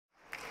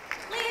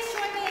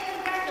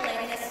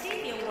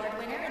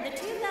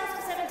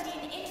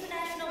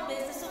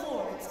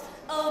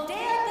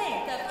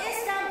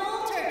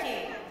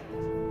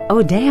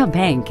Odea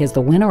Bank is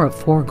the winner of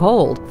 4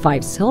 gold,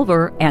 5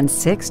 silver, and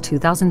 6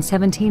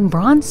 2017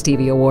 bronze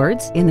Stevie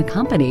Awards in the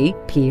company,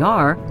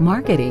 PR,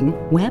 marketing,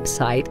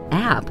 website,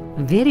 app,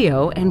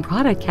 video, and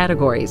product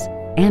categories.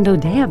 And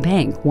Odea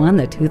Bank won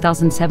the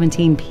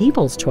 2017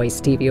 People's Choice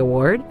Stevie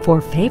Award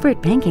for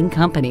Favorite Banking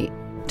Company.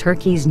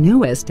 Turkey's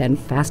newest and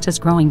fastest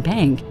growing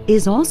bank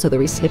is also the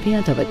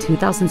recipient of a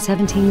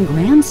 2017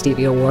 Grand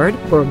Stevie Award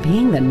for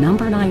being the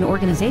 #9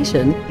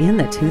 organization in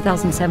the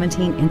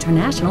 2017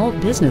 International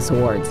Business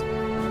Awards.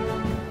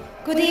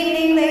 Good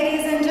evening,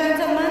 ladies